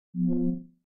When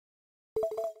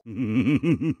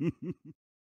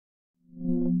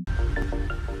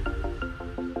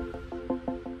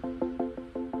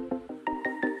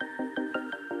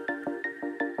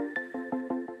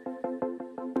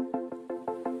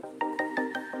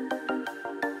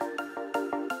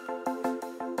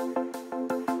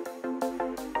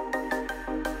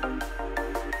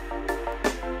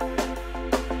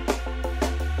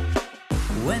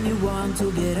you want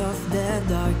to get off the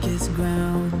darkest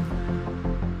ground,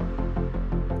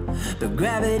 but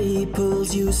gravity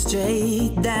pulls you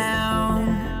straight down.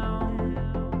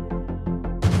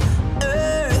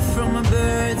 Earth from a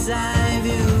bird's eye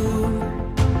view.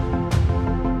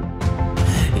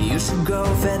 You should grow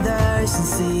feathers and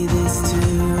see this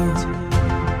too.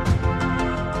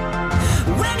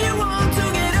 When you want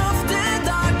to get off the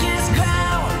darkest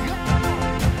ground,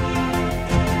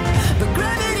 but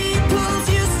gravity pulls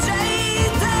you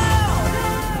straight down.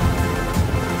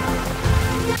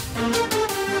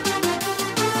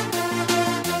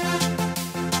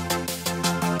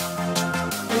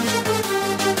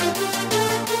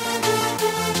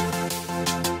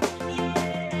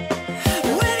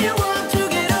 When you want to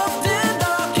get off the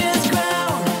darkest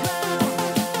ground,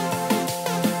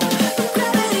 but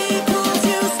gravity pulls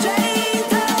you straight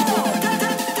down.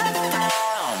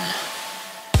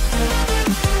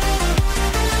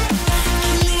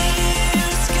 Clear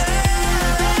sky.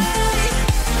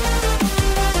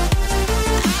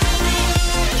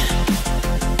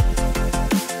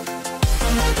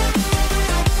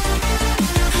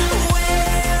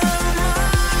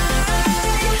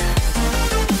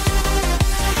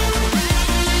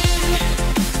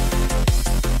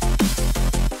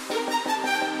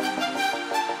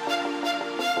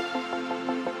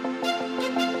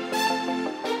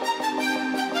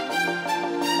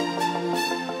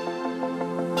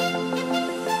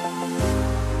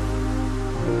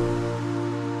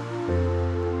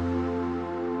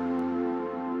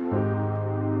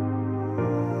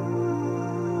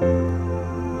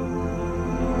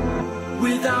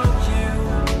 Without you,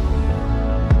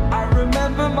 I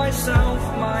remember myself,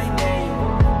 my name.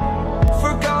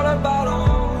 Forgot about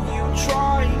all you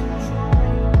tried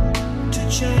to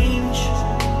change.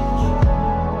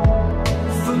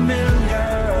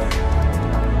 Familiar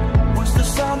was the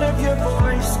sound of your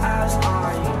voice as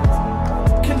I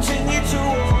continue to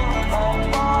walk on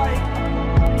by.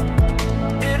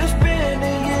 It has been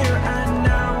a year and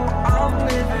now I'm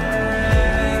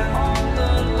living on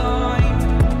the line.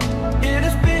 It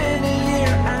has been a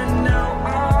year and now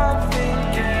I'm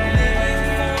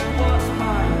thinking what's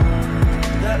mine,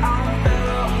 that I'm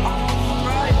better off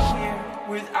right here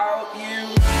without you.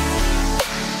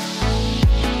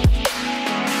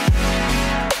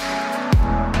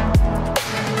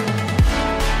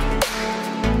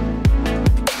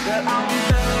 That I'm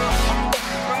better off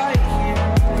right here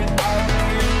without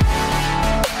you.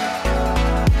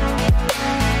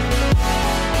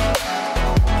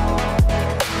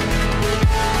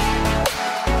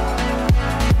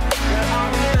 That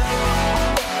I'm better off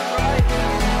right here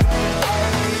without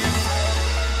you.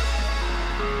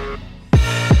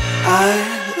 I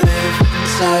live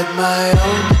inside my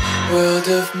own world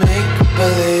of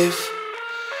make-believe.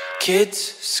 Kids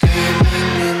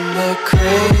screaming in the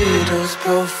cradles,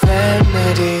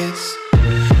 profanities.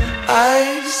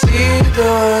 I see the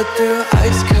world through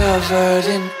ice covered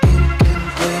in ink and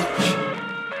bleach.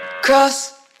 Cross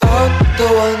out the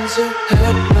ones who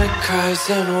heard my cries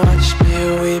and watched me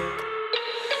weep.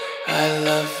 I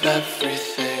love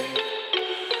everything.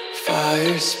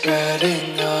 Fire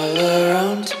spreading all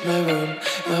around my room.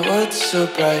 My world's so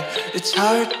bright, it's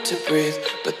hard to breathe,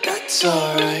 but that's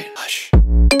alright. Hush.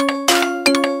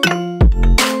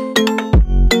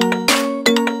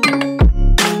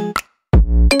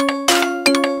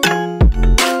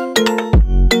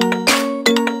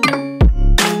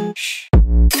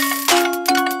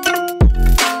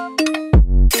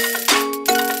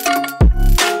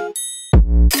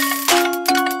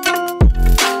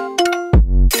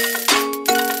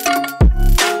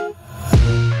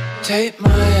 Take my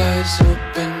eyes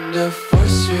open to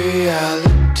force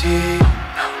reality.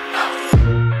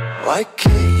 Why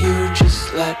can't you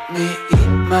just let me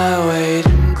eat my weight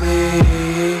in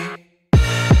glee?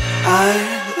 I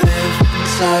live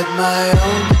inside my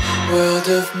own world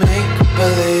of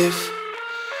make-believe.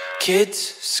 Kids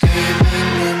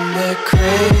screaming in their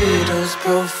cradles,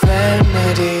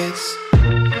 profanities.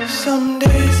 Some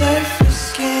days I feel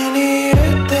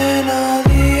skinnier than all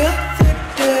the other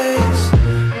days.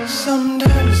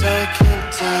 Sometimes I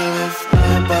can't tell if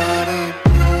my body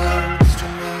belongs to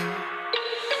me.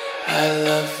 I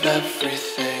love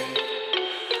everything.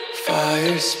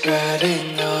 Fire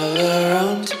spreading all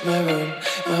my room.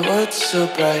 My world's so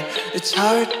bright, it's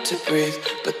hard to breathe,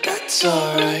 but that's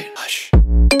alright. Hush.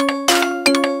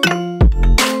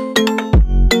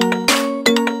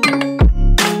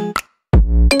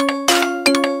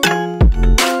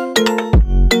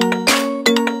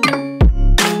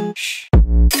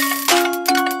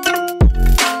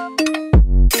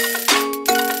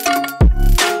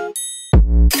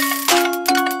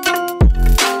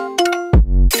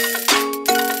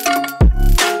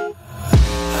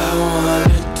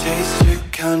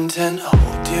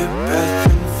 Hold your breath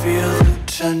and feel the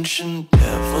tension.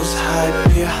 Devils hide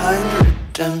behind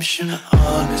redemption.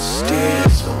 Honesty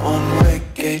is a one-way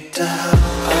gate to hell.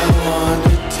 I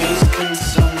wanna taste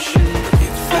consumption.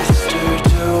 Breathe faster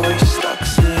to waste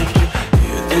oxygen.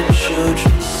 Hear the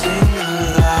children sing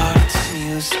aloud. It's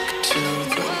music till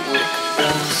the wick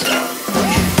burns out.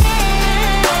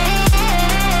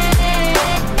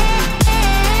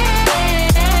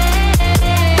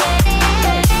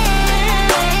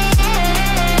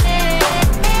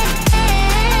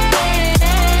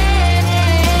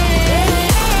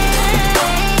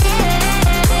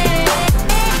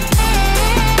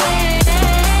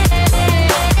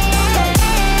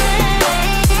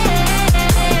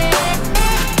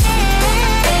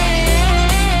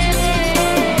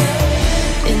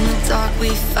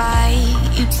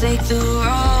 Take the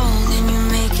wrong and you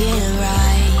make it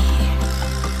right.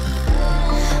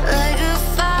 Like a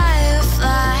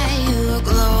firefly, you are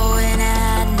glowing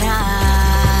at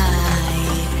night.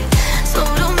 So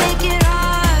don't make it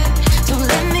hard, don't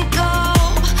let me go.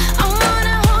 I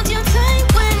wanna hold you tight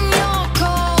when you're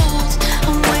cold.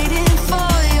 I'm waiting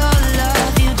for your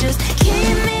love, you just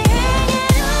keep me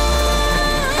hanging on.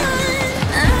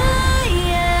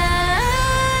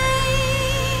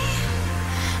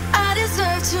 I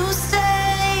deserve to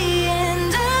stay,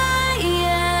 and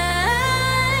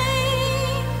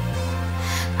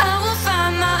I will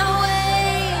find my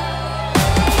way.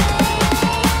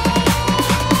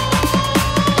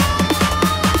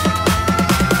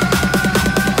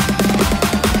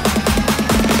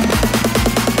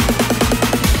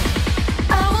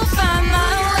 I will find my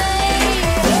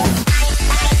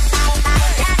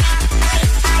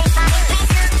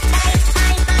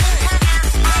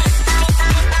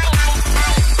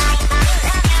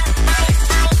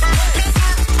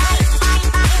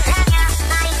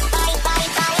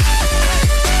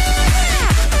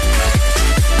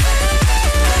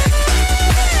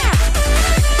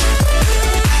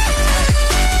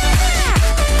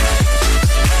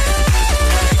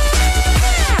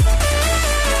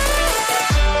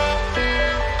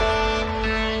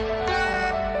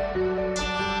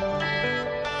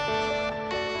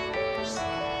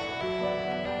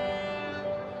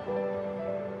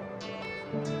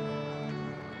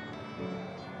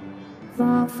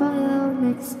The fire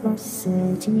makes the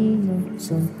city look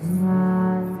so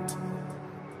bright.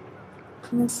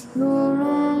 Close your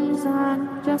eyes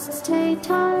and just stay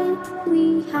tight.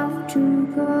 We have to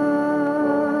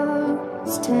go.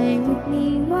 Stay with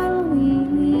me while we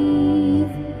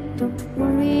leave. Don't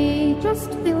worry,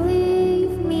 just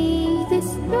believe me.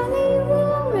 This journey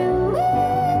will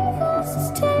relieve us.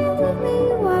 Stay with me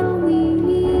while we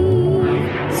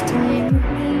leave. Stay with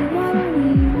me while we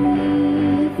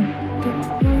leave. Don't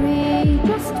worry,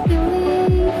 just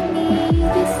believe me.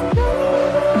 This journey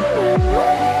will relieve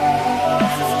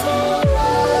us. Stay with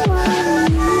me while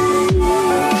we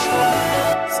leave.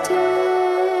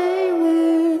 Stay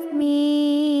with me.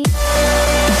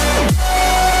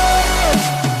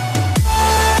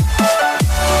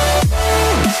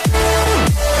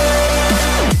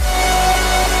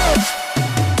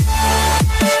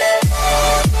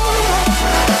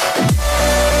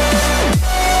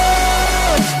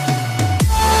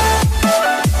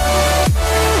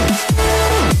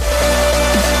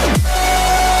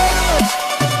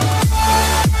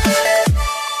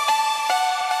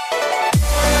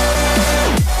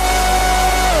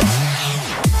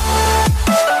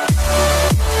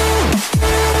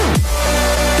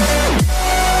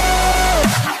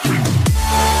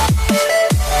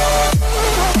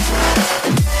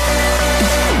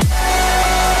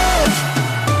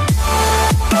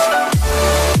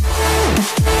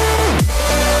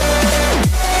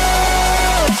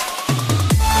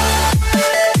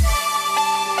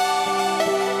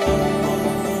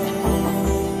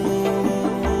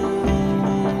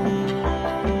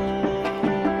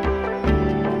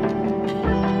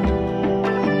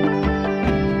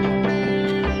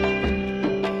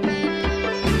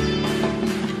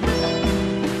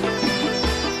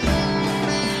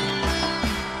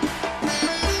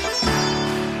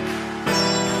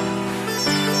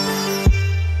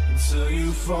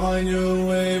 Find your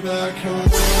way back home.